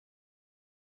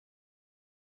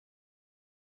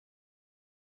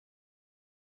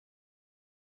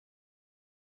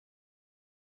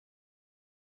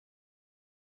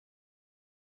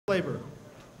Labor.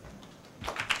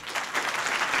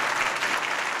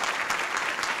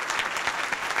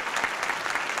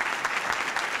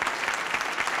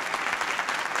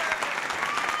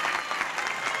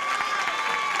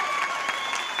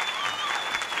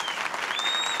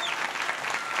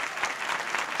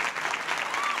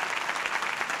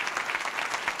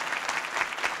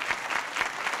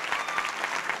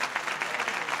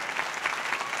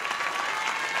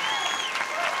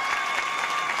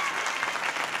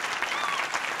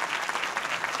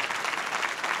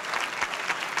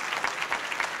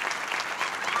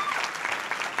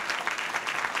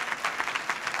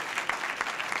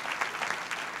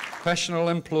 Professional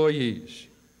employees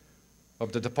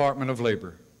of the Department of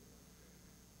Labor,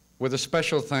 with a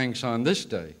special thanks on this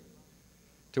day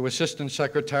to Assistant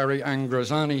Secretary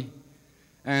Angrazani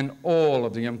and all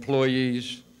of the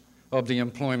employees of the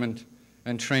Employment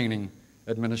and Training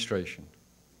Administration.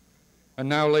 And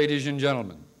now, ladies and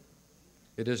gentlemen,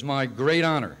 it is my great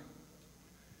honor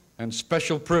and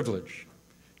special privilege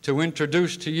to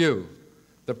introduce to you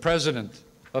the President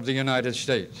of the United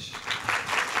States.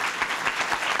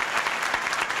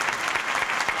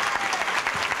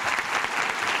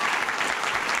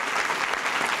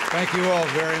 Thank you all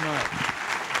very much.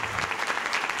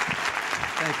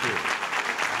 Thank you.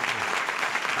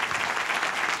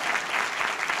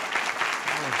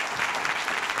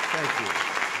 Thank you.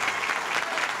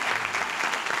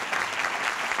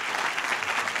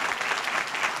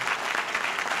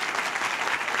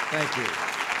 Thank you.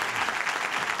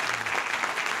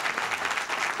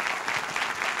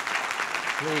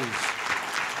 Please.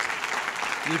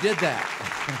 You did that.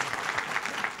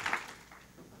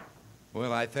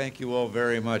 Well, I thank you all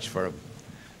very much for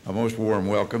a most warm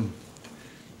welcome.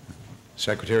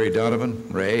 Secretary Donovan,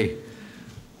 Ray,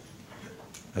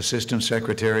 Assistant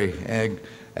Secretary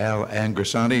Al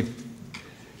Angrisani,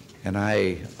 and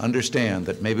I understand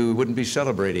that maybe we wouldn't be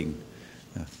celebrating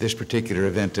this particular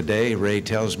event today. Ray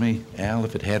tells me, Al,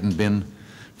 if it hadn't been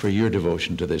for your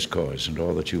devotion to this cause and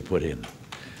all that you put in.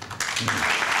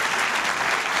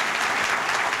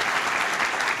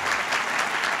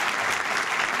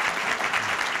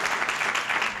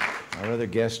 Our other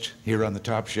guest here on the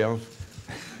top shelf,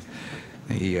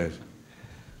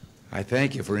 I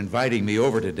thank you for inviting me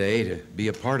over today to be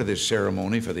a part of this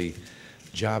ceremony for the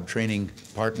Job Training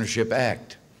Partnership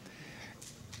Act.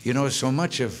 You know, so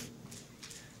much of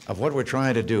what we're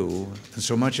trying to do, and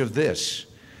so much of this,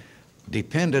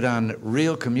 depended on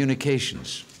real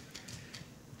communications.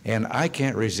 And I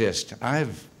can't resist.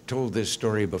 I've told this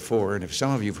story before, and if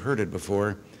some of you have heard it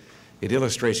before, it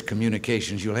illustrates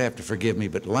communications. You'll have to forgive me,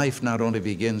 but life not only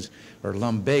begins, or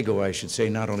lumbago, I should say,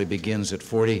 not only begins at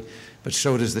 40, but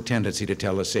so does the tendency to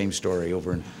tell the same story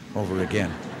over and over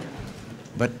again.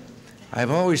 But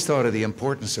I've always thought of the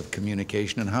importance of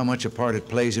communication and how much a part it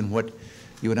plays in what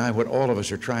you and I, what all of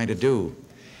us are trying to do.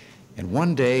 And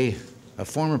one day, a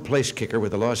former place kicker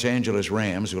with the Los Angeles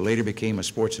Rams, who later became a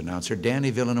sports announcer,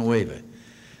 Danny Villanueva,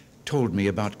 told me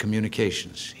about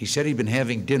communications. He said he'd been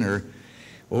having dinner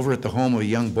over at the home of a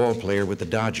young ball player with the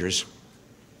Dodgers.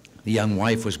 The young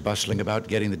wife was bustling about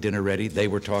getting the dinner ready. They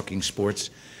were talking sports,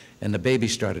 and the baby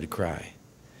started to cry.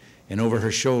 And over her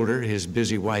shoulder, his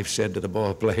busy wife said to the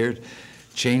ball player,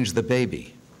 "Change the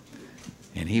baby."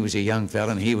 And he was a young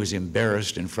fella, and he was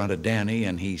embarrassed in front of Danny,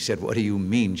 and he said, "What do you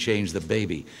mean, change the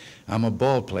baby? I'm a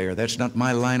ball player. That's not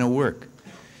my line of work."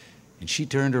 And she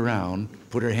turned around,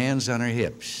 put her hands on her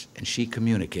hips, and she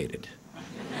communicated.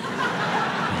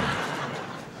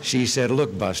 She said,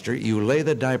 "Look, Buster, you lay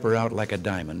the diaper out like a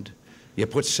diamond, you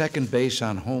put second base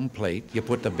on home plate, you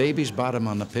put the baby's bottom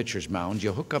on the pitcher's mound,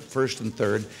 you hook up first and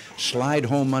third, slide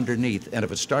home underneath, and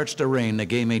if it starts to rain, the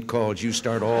game ain't called, you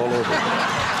start all over."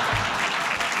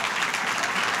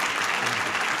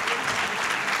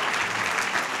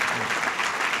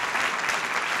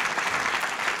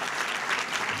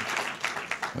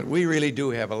 But we really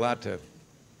do have a lot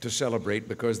to celebrate,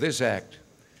 because this act,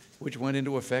 which went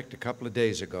into effect a couple of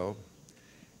days ago,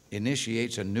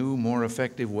 initiates a new, more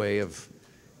effective way of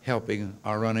helping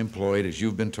our unemployed, as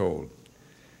you've been told.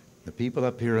 The people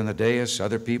up here on the dais,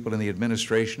 other people in the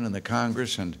administration and the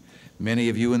Congress, and many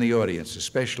of you in the audience,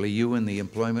 especially you in the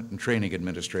Employment and Training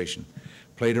Administration,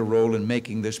 played a role in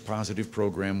making this positive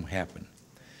program happen.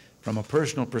 From a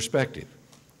personal perspective,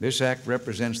 this act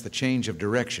represents the change of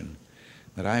direction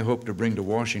that I hope to bring to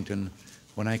Washington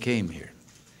when I came here.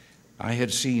 I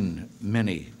had seen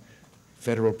many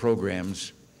federal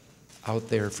programs out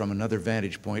there from another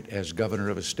vantage point as governor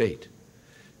of a state.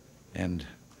 And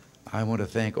I want to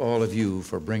thank all of you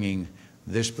for bringing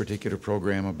this particular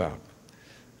program about.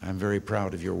 I'm very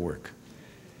proud of your work.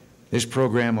 This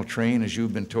program will train, as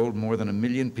you've been told, more than 1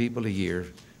 million people a year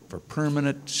for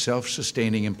permanent,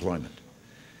 self-sustaining employment.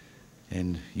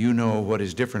 And you know what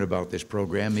is different about this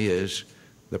program is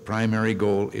the primary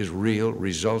goal is real,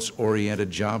 results-oriented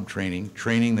job training,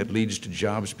 training that leads to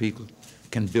jobs people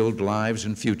can build lives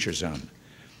and futures on.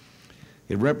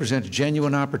 It represents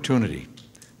genuine opportunity,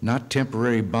 not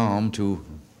temporary balm to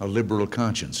a liberal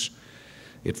conscience.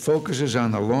 It focuses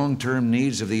on the long-term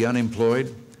needs of the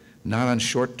unemployed, not on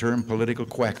short-term political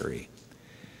quackery.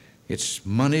 Its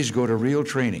monies go to real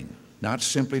training, not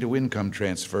simply to income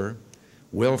transfer,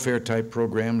 welfare-type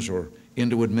programs, or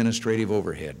into administrative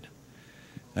overhead.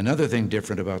 Another thing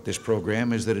different about this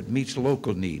program is that it meets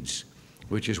local needs,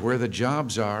 which is where the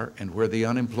jobs are and where the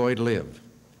unemployed live.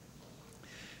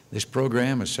 This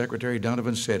program, as Secretary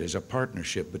Donovan said, is a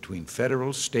partnership between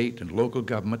federal, state, and local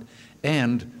government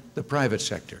and the private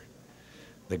sector.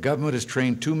 The government has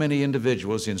trained too many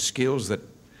individuals in skills that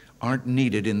aren't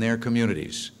needed in their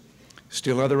communities.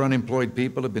 Still, other unemployed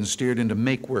people have been steered into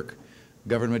make-work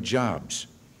government jobs.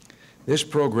 This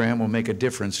program will make a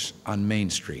difference on Main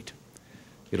Street.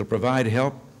 It'll provide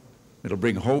help, it'll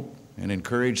bring hope, and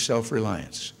encourage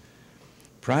self-reliance.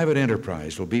 Private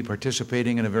enterprise will be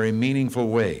participating in a very meaningful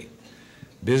way.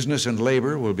 Business and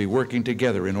labor will be working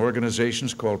together in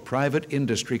organizations called private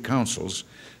industry councils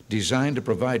designed to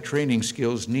provide training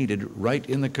skills needed right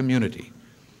in the community.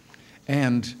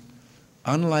 And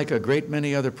unlike a great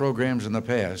many other programs in the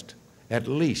past, at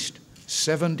least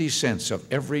 70 cents of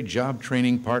every Job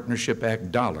Training Partnership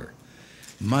Act dollar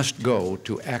must go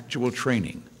to actual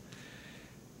training.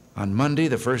 On Monday,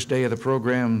 the first day of the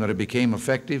program that it became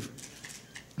effective,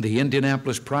 the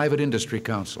Indianapolis Private Industry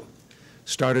Council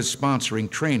started sponsoring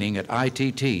training at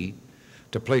ITT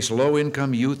to place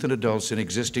low-income youth and adults in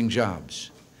existing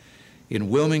jobs. In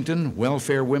Wilmington,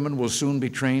 welfare women will soon be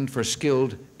trained for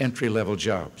skilled entry-level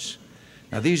jobs.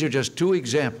 Now, these are just two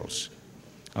examples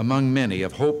among many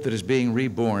of hope that is being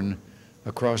reborn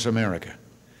across America.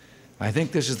 I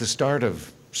think this is the start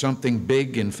of something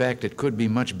big. In fact, it could be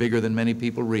much bigger than many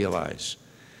people realize.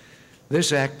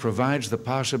 This act provides the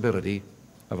possibility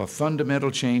of a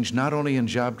fundamental change not only in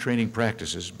job training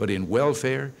practices, but in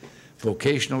welfare,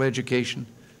 vocational education,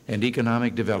 and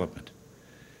economic development.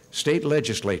 State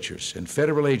legislatures and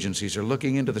federal agencies are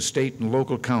looking into the state and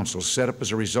local councils set up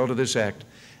as a result of this act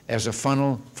as a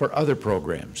funnel for other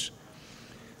programs.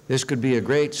 This could be a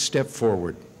great step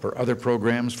forward for other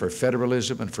programs, for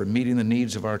federalism, and for meeting the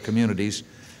needs of our communities,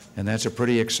 and that's a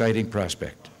pretty exciting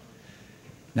prospect.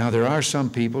 Now, there are some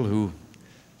people who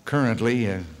currently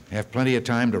have plenty of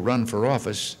time to run for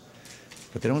office,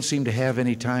 but they don't seem to have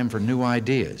any time for new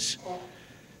ideas.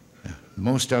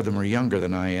 Most of them are younger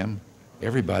than I am.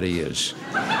 Everybody is.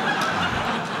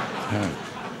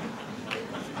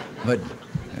 But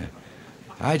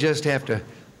I just have to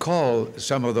call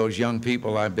some of those young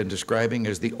people I've been describing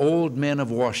as the old men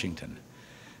of Washington,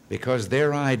 because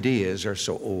their ideas are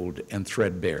so old and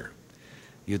threadbare.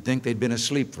 You'd think they'd been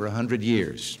asleep for 100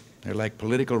 years. They're like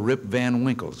political Rip Van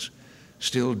Winkles,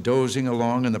 still dozing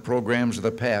along in the programs of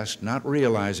the past, not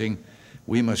realizing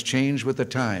we must change with the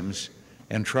times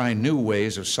and try new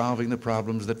ways of solving the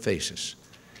problems that face us.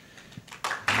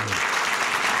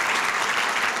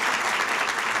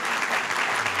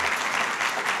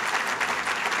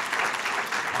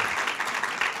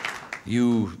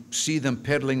 You see them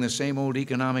peddling the same old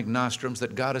economic nostrums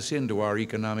that got us into our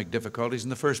economic difficulties in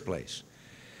the first place.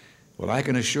 Well, I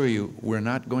can assure you we're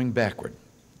not going backward.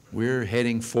 We're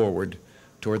heading forward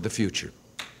toward the future.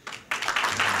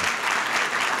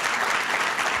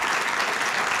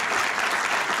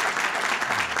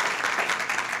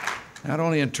 Not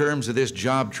only in terms of this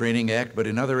Job Training Act, but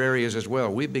in other areas as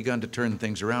well, we've begun to turn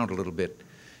things around a little bit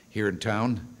here in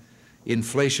town.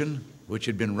 Inflation, which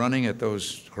had been running at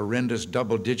those horrendous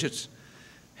double digits,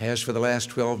 has for the last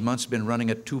 12 months been running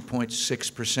at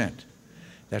 2.6%.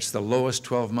 That's the lowest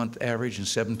 12-month average in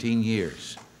 17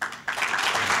 years.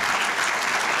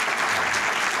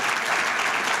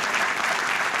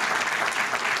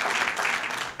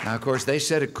 Now, of course, they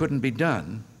said it couldn't be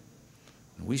done.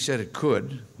 We said it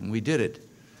could, and we did it.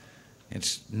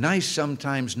 It's nice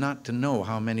sometimes not to know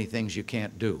how many things you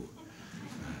can't do,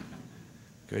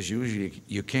 because usually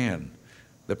you can.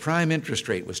 The prime interest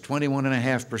rate was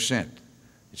 21.5%.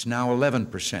 It's now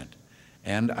 11%,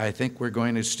 and I think we're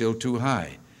going to still too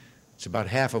high. It's about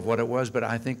half of what it was, but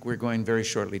I think we're going very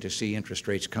shortly to see interest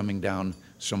rates coming down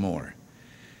some more.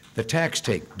 The tax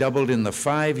take doubled in the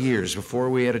 5 years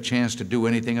before we had a chance to do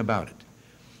anything about it.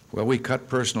 Well, we cut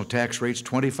personal tax rates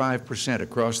 25%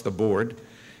 across the board,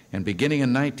 and beginning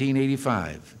in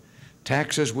 1985,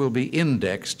 taxes will be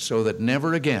indexed so that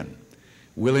never again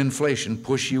will inflation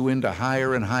push you into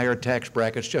higher and higher tax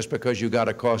brackets just because you got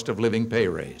a cost of living pay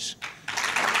raise?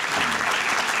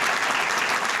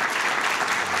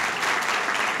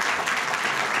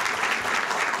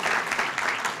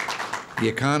 The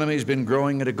economy's been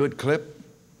growing at a good clip.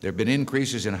 There have been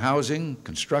increases in housing,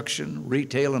 construction,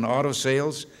 retail, and auto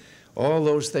sales, all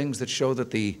those things that show that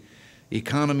the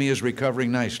economy is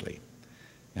recovering nicely.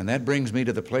 And that brings me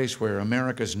to the place where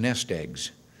America's nest eggs,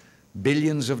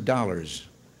 billions of dollars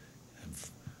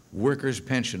of workers'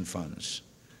 pension funds,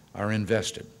 are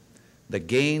invested. The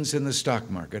gains in the stock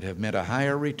market have meant a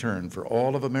higher return for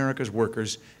all of America's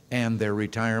workers and their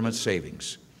retirement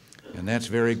savings. And that's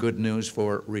very good news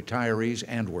for retirees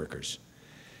and workers.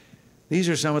 These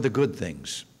are some of the good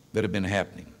things that have been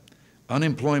happening.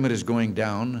 Unemployment is going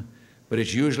down, but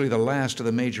it's usually the last of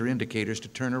the major indicators to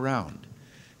turn around.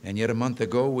 And yet a month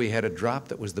ago, we had a drop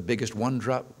that was the biggest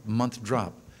one-month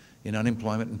drop in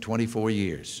unemployment in 24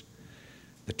 years.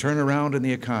 The turnaround in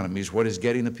the economy is what is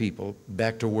getting the people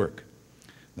back to work.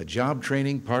 The Job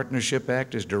Training Partnership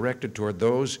Act is directed toward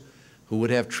those who would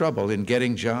have trouble in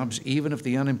getting jobs even if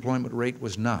the unemployment rate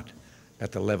was not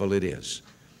at the level it is.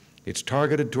 It's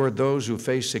targeted toward those who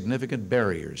face significant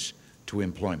barriers to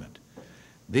employment.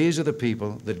 These are the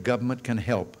people that government can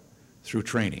help through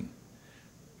training.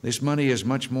 This money is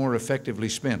much more effectively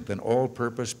spent than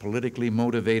all-purpose, politically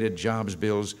motivated jobs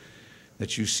bills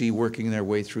that you see working their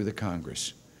way through the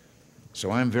Congress.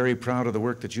 So I'm very proud of the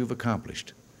work that you've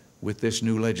accomplished with this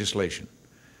new legislation.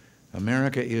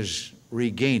 America is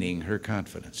regaining her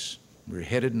confidence. We're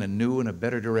headed in a new and a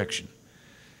better direction.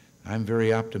 I'm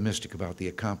very optimistic about the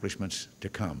accomplishments to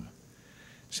come.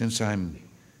 Since I'm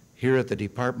here at the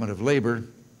Department of Labor,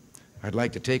 I'd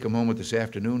like to take a moment this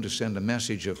afternoon to send a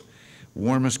message of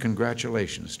warmest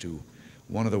congratulations to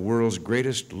one of the world's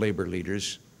greatest labor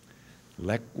leaders,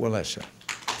 Lech Walesa.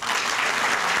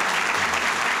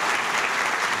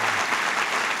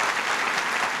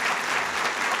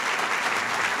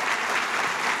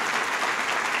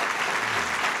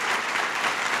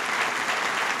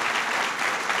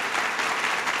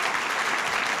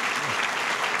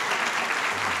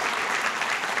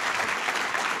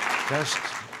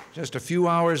 Just a few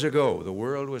hours ago, the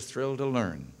world was thrilled to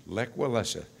learn Lech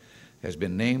Walesa has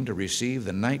been named to receive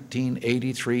the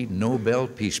 1983 Nobel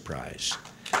Peace Prize.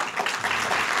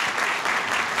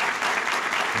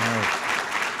 Now,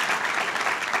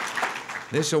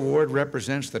 this award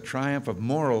represents the triumph of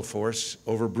moral force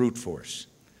over brute force.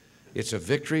 It's a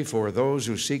victory for those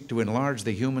who seek to enlarge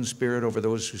the human spirit over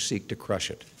those who seek to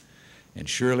crush it. And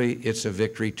surely it's a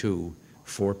victory, too,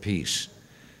 for peace.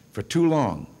 For too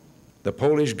long, the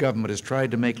Polish government has tried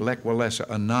to make Lech Walesa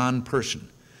a non-person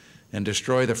and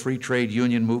destroy the free trade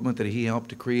union movement that he helped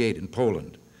to create in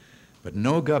Poland. But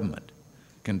no government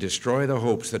can destroy the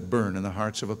hopes that burn in the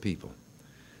hearts of a people.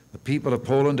 The people of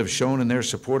Poland have shown in their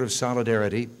support of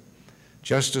solidarity,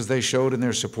 just as they showed in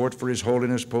their support for His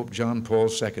Holiness Pope John Paul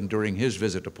II during his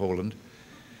visit to Poland,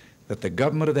 that the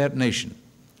government of that nation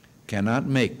cannot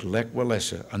make Lech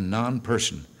Walesa a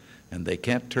non-person, and they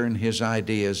can't turn his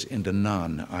ideas into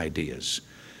non-ideas.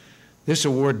 This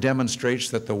award demonstrates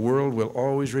that the world will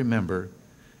always remember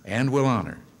and will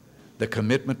honor the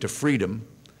commitment to freedom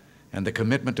and the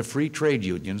commitment to free trade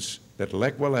unions that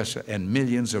Lech Walesa and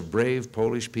millions of brave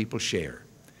Polish people share.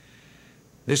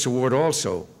 This award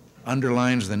also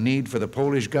underlines the need for the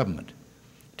Polish government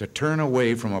to turn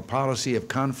away from a policy of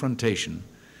confrontation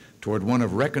toward one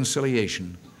of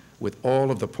reconciliation with all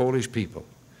of the Polish people.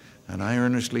 And I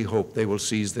earnestly hope they will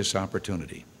seize this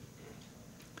opportunity.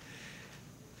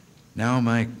 Now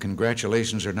my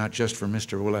congratulations are not just for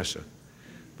Mr. Walesa,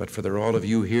 but for all of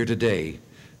you here today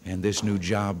and this new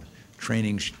Job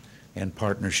Training and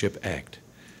Partnership Act.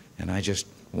 And I just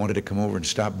wanted to come over and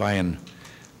stop by and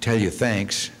tell you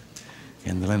thanks,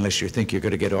 and unless you think you're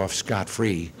going to get off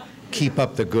scot-free, keep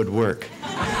up the good work.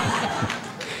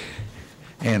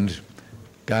 And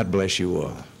God bless you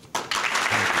all.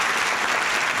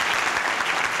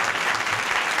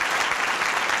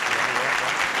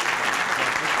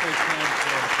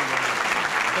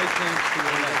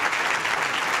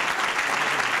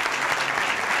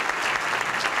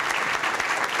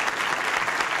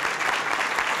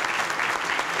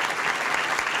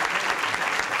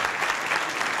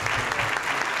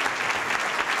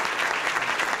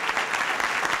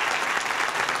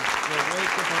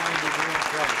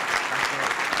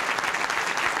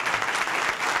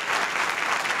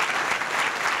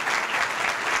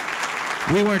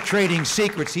 We weren't trading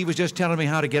secrets. He was just telling me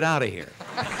how to get out of here.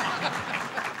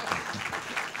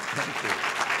 Thank you.